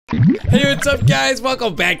Hey, what's up, guys?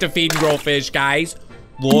 Welcome back to Feed and Grow Fish, guys.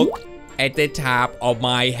 Look at the top of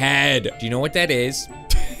my head. Do you know what that is?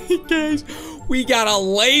 Guys, we got a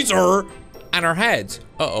laser on our heads.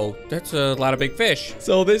 Uh-oh, that's a lot of big fish.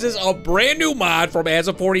 So this is a brand new mod from As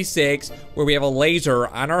of 46 where we have a laser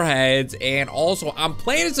on our heads. And also, I'm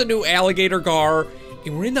playing as a new Alligator Gar.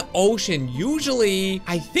 And we're in the ocean. Usually,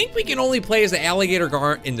 I think we can only play as the Alligator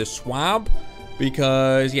Gar in the swamp.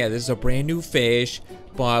 Because, yeah, this is a brand new fish.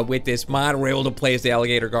 But with this mod, we're able to play as the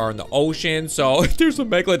Alligator Gar in the ocean. So, there's a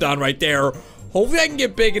Megalodon right there. Hopefully, I can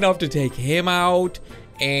get big enough to take him out.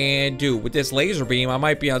 And, dude, with this laser beam, I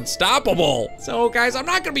might be unstoppable. So, guys, I'm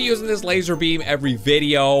not going to be using this laser beam every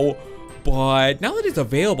video. But now that it's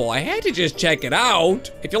available, I had to just check it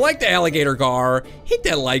out. If you like the Alligator Gar, hit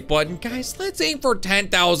that like button. Guys, let's aim for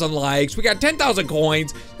 10,000 likes. We got 10,000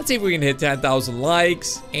 coins. Let's see if we can hit 10,000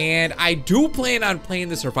 likes. And I do plan on playing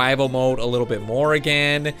the survival mode a little bit more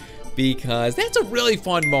again, because that's a really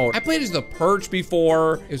fun mode. I played as the perch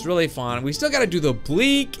before. It was really fun. We still got to do the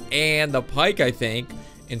bleak and the pike, I think,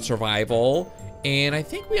 in survival. And I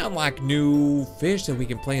think we unlock new fish that we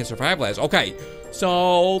can play in survival as. Okay,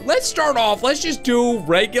 so let's start off. Let's just do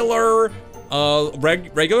regular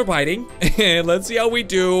regular biting. And let's see how we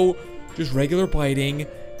do. Just regular biting.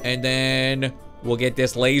 And then we'll get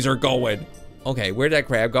this laser going. Okay, where'd that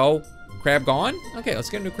crab go? Crab gone? Okay, let's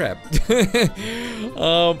get a new crab.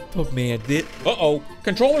 But man, this... Uh-oh,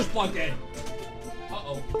 controller's plugged in.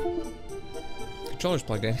 Uh-oh. Controller's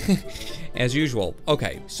plugged in. As usual.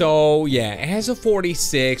 Okay, so yeah, As of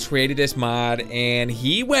 46 created this mod and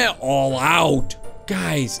he went all out.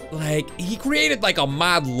 Guys, like, he created like a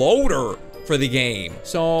mod loader for the game.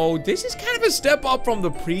 So this is kind of a step up from the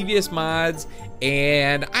previous mods.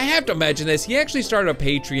 And I have to mention this, he actually started a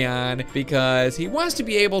Patreon because he wants to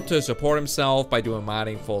be able to support himself by doing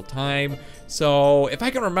modding full time. So if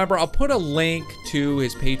I can remember, I'll put a link to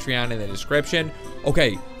his Patreon in the description.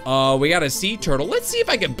 Okay, we got a sea turtle. Let's see if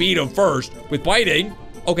I can beat him first with biting.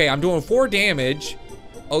 Okay, I'm doing 4 damage.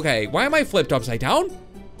 Okay, why am I flipped upside down?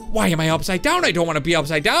 Why am I upside down? I don't want to be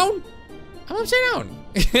upside down. I'm upside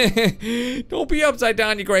down. Don't be upside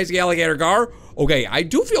down, you crazy Alligator Gar. Okay, I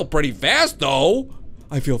do feel pretty fast, though.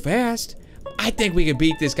 I feel fast. I think we can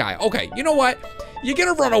beat this guy. Okay, you know what? You're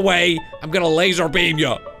gonna run away. I'm gonna laser beam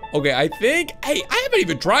you. Okay, I think... Hey, I haven't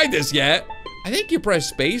even tried this yet. I think you press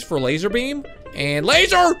space for laser beam. And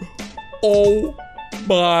laser! Oh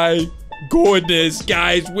my goodness,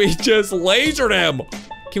 guys. We just lasered him.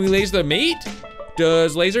 Can we laser the meat?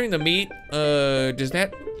 Does lasering the meat, does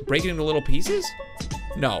that break it into little pieces?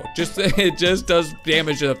 No, it just does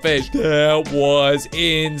damage to the fish. That was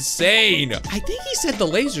insane. I think he said the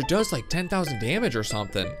laser does like 10,000 damage or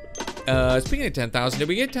something. Speaking of 10,000, did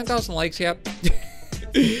we get 10,000 likes yet?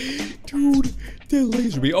 Dude, that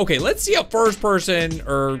laser beam. Okay, let's see a first person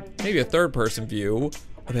or maybe a third person view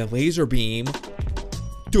of that laser beam.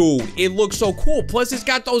 Dude, it looks so cool. Plus, it's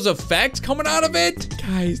got those effects coming out of it.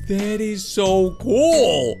 Guys, that is so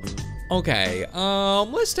cool. Okay,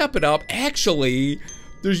 let's step it up. Actually,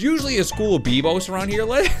 there's usually a school of Bibos around here.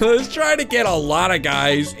 Let's try to get a lot of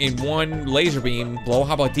guys in one laser beam blow.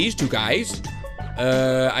 How about these two guys?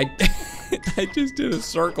 I just did a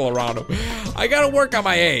circle around him. I gotta work on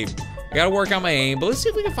my aim. But let's see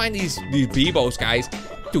if we can find these Bibos guys.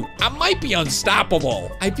 Dude, I might be unstoppable.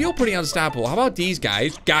 I feel pretty unstoppable. How about these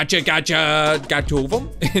guys? Gotcha. Got 2 of them.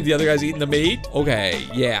 The other guy's eating the meat. Okay,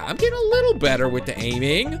 yeah, I'm getting a little better with the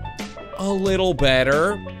aiming. A little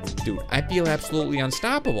better. Dude, I feel absolutely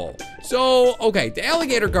unstoppable. So, okay, the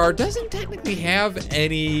Alligator Gar doesn't technically have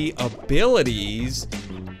any abilities,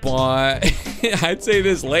 but I'd say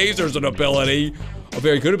this laser's an ability, a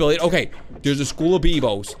very good ability. Okay, there's a school of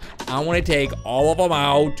Bibos. I want to take all of them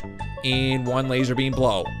out in one laser beam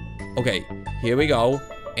blow. Okay, here we go.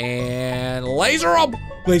 And laser them!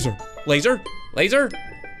 Laser!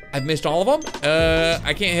 I've missed all of them.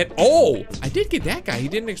 I can't hit. Oh, I did get that guy. He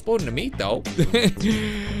didn't explode into meat though.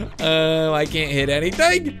 I can't hit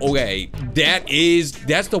anything. Okay,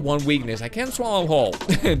 that's the one weakness. I can't swallow whole.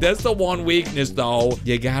 That's the one weakness though.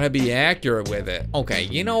 You gotta be accurate with it. Okay,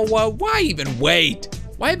 you know what? Why even wait?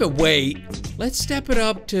 Let's step it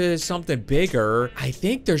up to something bigger. I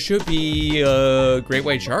think there should be a great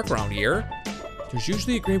white shark around here. There's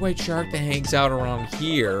usually a great white shark that hangs out around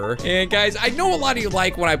here. And guys, I know a lot of you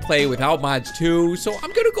like when I play without mods too, so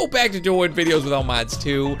I'm gonna go back to doing videos without mods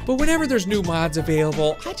too. But whenever there's new mods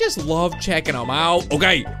available, I just love checking them out.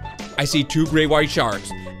 Okay, I see 2 great white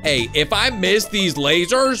sharks. Hey, if I miss these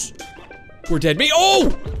lasers, we're dead meat.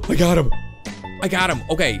 Oh, I got him.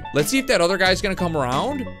 Okay, let's see if that other guy's gonna come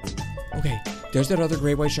around. Okay, there's that other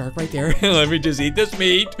great white shark right there. Let me just eat this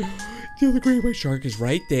meat. The other great white shark is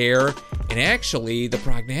right there. And actually, the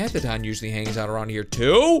prognathodon usually hangs out around here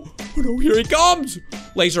too. Oh no, here he comes.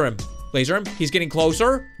 Laser him. Laser him. He's getting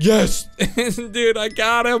closer. Yes. Dude, I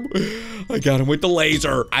got him. I got him with the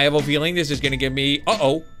laser. I have a feeling this is going to give me...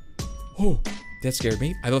 Uh-oh. Oh, that scared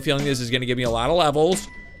me. I have a feeling this is going to give me a lot of levels.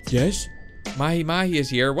 Yes. Mahi is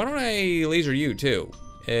here. Why don't I laser you too?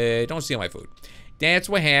 Don't steal my food. That's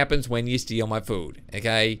what happens when you steal my food,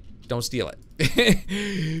 okay? Don't steal it.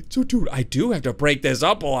 So, dude, I do have to break this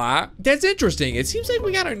up a lot. That's interesting. It seems like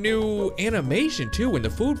we got a new animation, too, when the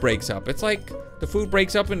food breaks up. It's like the food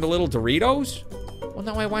breaks up into little Doritos. Well,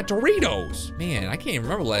 now I want Doritos. Man, I can't even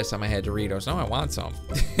remember the last time I had Doritos. Now I want some.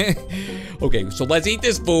 Okay, so let's eat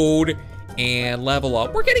this food and level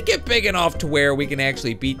up. We're gonna get big enough to where we can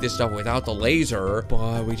actually beat this stuff without the laser,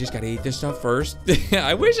 but we just gotta eat this stuff first.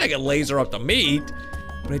 I wish I could laser up the meat,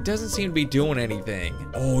 but it doesn't seem to be doing anything.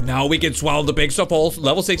 Oh, now we can swallow the big stuff.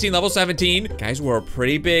 Level 16, level 17. Guys, we're a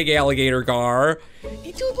pretty big alligator gar. And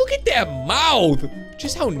dude, look at that mouth.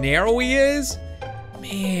 Just how narrow he is.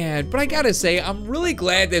 Man, but I gotta say, I'm really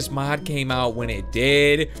glad this mod came out when it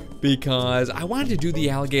did, because I wanted to do the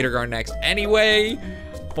alligator gar next anyway.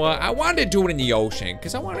 But I wanted to do it in the ocean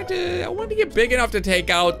because I wanted to get big enough to take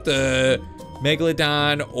out the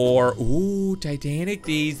Megalodon or, ooh, Titanic.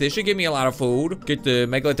 This should give me a lot of food. Get the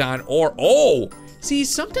Megalodon or, oh, see,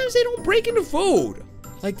 sometimes they don't break into food.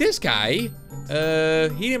 Like this guy,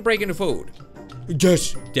 he didn't break into food.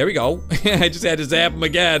 Yes, there we go. I just had to zap him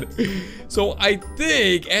again. So I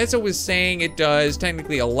think, as I was saying, it does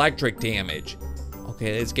technically electric damage.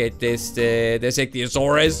 Okay, let's get this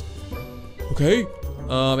Ichthyosaurus. Okay.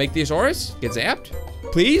 Ichthyosaurus, get zapped,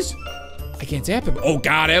 please. I can't zap him. Oh,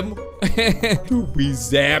 got him. Dude, we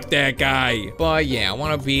zapped that guy. But yeah, I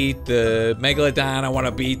want to beat the Megalodon. I want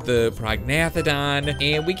to beat the Prognathodon.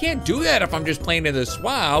 And we can't do that if I'm just playing in the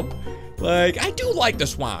swamp. Like, I do like the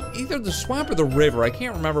swamp. Either the swamp or the river. I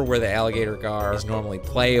can't remember where the alligator gar is normally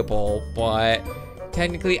playable. But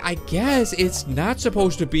technically, I guess it's not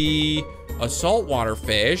supposed to be a saltwater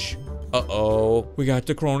fish. Uh-oh. We got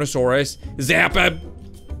the Kronosaurus. Zap him.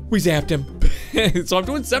 We zapped him. So I'm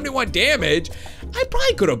doing 71 damage. I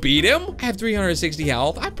probably could have beat him. I have 360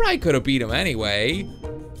 health. I probably could have beat him anyway.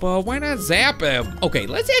 But why not zap him? Okay,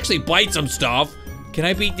 let's actually bite some stuff. Can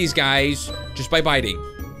I beat these guys just by biting?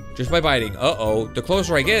 Just by biting. Uh-oh. The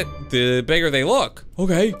closer I get, the bigger they look.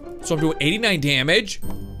 Okay. So I'm doing 89 damage.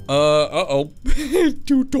 Uh-oh.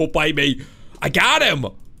 Dude, don't bite me. I got him.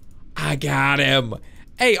 I got him.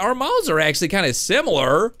 Hey, our mouths are actually kind of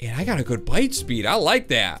similar, and I got a good bite speed. I like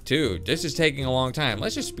that. Dude, this is taking a long time.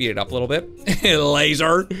 Let's just speed it up a little bit.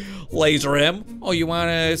 Laser him. Oh, you want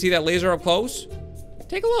to see that laser up close?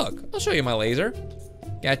 Take a look. I'll show you my laser.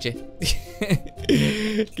 Gotcha.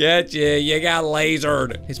 Gotcha. You got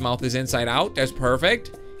lasered. His mouth is inside out. That's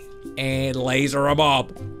perfect. And laser him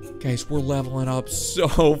up. Guys, we're leveling up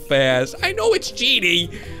so fast. I know it's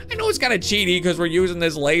cheaty. I know it's kind of cheaty because we're using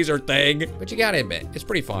this laser thing, but you gotta admit, it's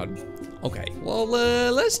pretty fun. Okay, well,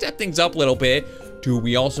 let's step things up a little bit. Dude,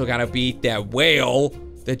 we also gotta beat that whale,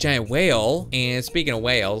 the giant whale. And speaking of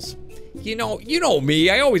whales, you know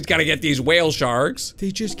me, I always gotta get these whale sharks.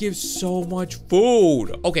 They just give so much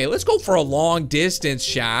food. Okay, let's go for a long distance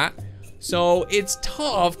shot. So it's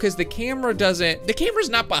tough because the camera's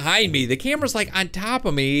not behind me. The camera's like on top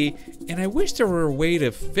of me, and I wish there were a way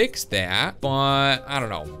to fix that, but I don't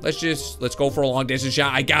know. Let's go for a long distance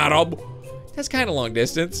shot. I got him. That's kind of long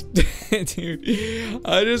distance. Dude,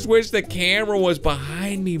 I just wish the camera was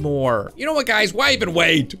behind me more. You know what, guys? Why even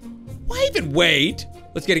wait? Why even wait?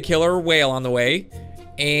 Let's get a killer whale on the way.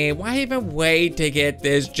 And why even wait to get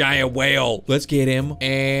this giant whale? Let's get him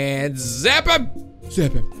and zap him.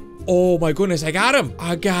 Zap him. Oh my goodness, I got him.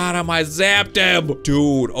 I got him, I zapped him.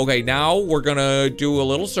 Dude, okay, now we're gonna do a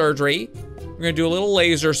little surgery. We're gonna do a little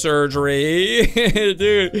laser surgery.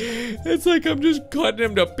 Dude, it's like I'm just cutting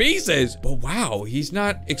him to pieces. But wow, he's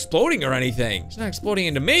not exploding or anything. He's not exploding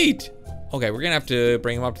into meat. Okay, we're gonna have to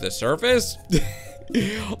bring him up to the surface.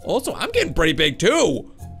 Also, I'm getting pretty big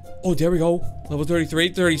too. Oh, there we go. Level 33,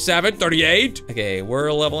 37, 38. Okay,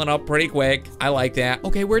 we're leveling up pretty quick. I like that.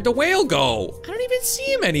 Okay, where'd the whale go? I don't even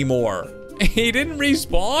see him anymore. He didn't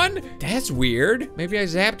respawn? That's weird. Maybe I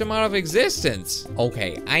zapped him out of existence.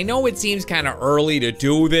 Okay, I know it seems kind of early to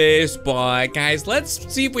do this, but guys,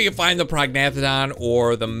 let's see if we can find the Prognathodon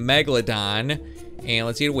or the Megalodon. And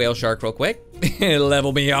let's eat a whale shark real quick.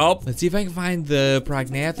 Level me up. Let's see if I can find the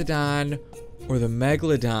Prognathodon or the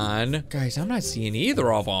Megalodon. Guys, I'm not seeing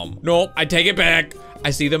either of them. Nope, I take it back.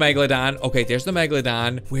 I see the Megalodon. Okay, there's the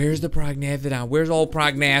Megalodon. Where's the Prognathodon? Where's old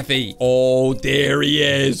Prognathy? Oh, there he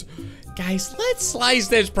is. Guys, let's slice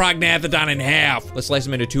this Prognathodon in half. Let's slice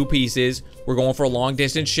him into 2 pieces. We're going for a long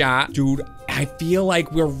distance shot. Dude, I feel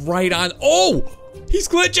like we're right on. Oh, he's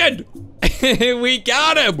glitching. We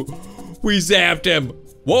got him. We zapped him.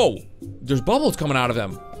 Whoa, there's bubbles coming out of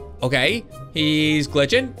him. Okay, he's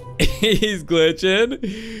glitching. He's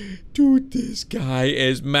glitching. Dude, this guy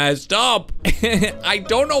is messed up. I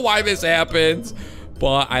don't know why this happens,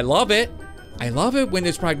 but I love it. I love it when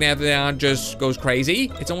this Prognathodon just goes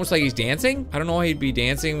crazy. It's almost like he's dancing. I don't know why he'd be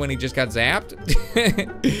dancing when he just got zapped.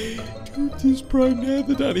 Dude, this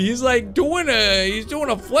Prognathodon, he's like doing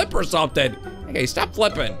a flip or something. Okay, stop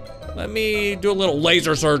flipping. Let me do a little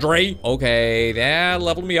laser surgery. Okay, that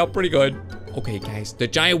leveled me up pretty good. Okay, guys, the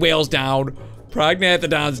giant whale's down.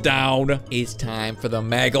 Prognathodon's down. It's time for the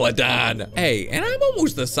Megalodon. Hey, and I'm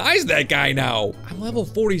almost the size of that guy now. I'm level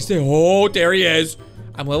 46. Oh, there he is.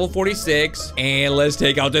 I'm level 46, and let's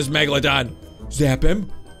take out this Megalodon. Zap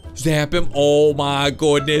him. Zap him. Oh my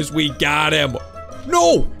goodness, we got him.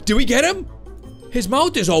 No, did we get him? His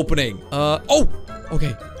mouth is opening. Oh,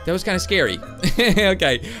 okay, that was kind of scary.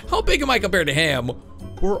 Okay, how big am I compared to him?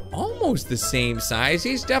 We're almost the same size.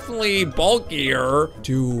 He's definitely bulkier.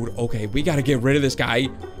 Dude, okay, we gotta get rid of this guy.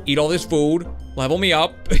 Eat all this food, level me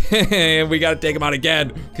up, and we gotta take him out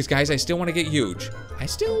again. Because guys, I still wanna get huge. I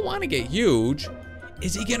still wanna get huge.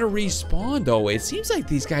 Is he gonna respawn though? It seems like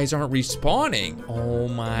these guys aren't respawning. Oh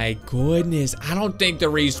my goodness, I don't think they're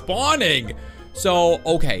respawning. So,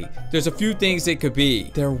 okay, there's a few things it could be.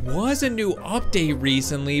 There was a new update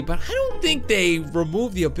recently, but I don't think they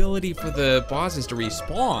removed the ability for the bosses to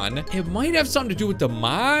respawn. It might have something to do with the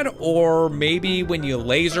mod, or maybe when you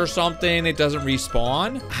laser something, it doesn't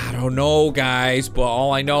respawn. I don't know, guys, but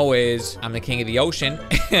all I know is I'm the king of the ocean.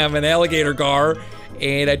 I'm an alligator gar.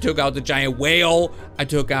 And I took out the giant whale. I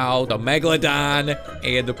took out the Megalodon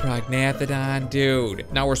and the Prognathodon.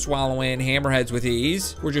 Dude, now we're swallowing hammerheads with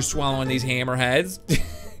ease. We're just swallowing these hammerheads.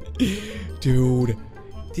 Dude,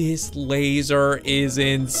 this laser is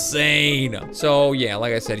insane. So yeah,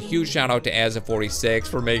 like I said, huge shout out to Azza46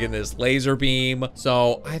 for making this laser beam.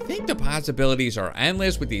 So I think the possibilities are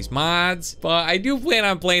endless with these mods, but I do plan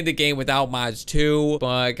on playing the game without mods too.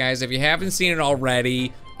 But guys, if you haven't seen it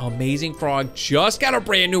already, Amazing Frog just got a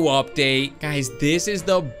brand new update. Guys, this is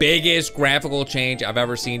the biggest graphical change I've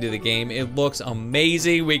ever seen to the game. It looks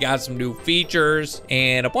amazing. We got some new features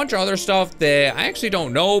and a bunch of other stuff that I actually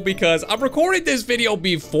don't know because I'm recording this video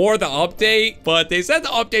before the update, but they said the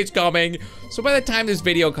update's coming. So by the time this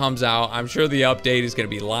video comes out, I'm sure the update is gonna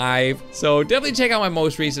be live. So definitely check out my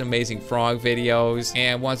most recent Amazing Frog videos.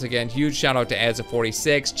 And once again, huge shout out to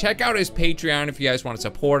Azza46. Check out his Patreon if you guys want to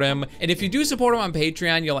support him. And if you do support him on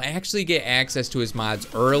Patreon, you'll actually get access to his mods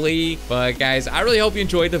early. But guys, I really hope you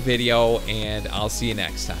enjoyed the video and I'll see you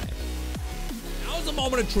next time. Now's the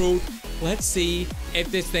moment of truth. Let's see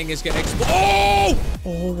if this thing is gonna explode. Oh!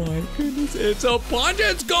 Oh my goodness, it's a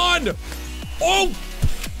Pungence gun! Oh!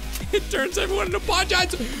 It turns everyone into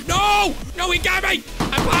Pungence. No! No, he got me!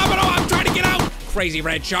 I'm popping him! I'm trying to get out! Crazy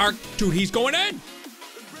red shark. Dude, he's going in!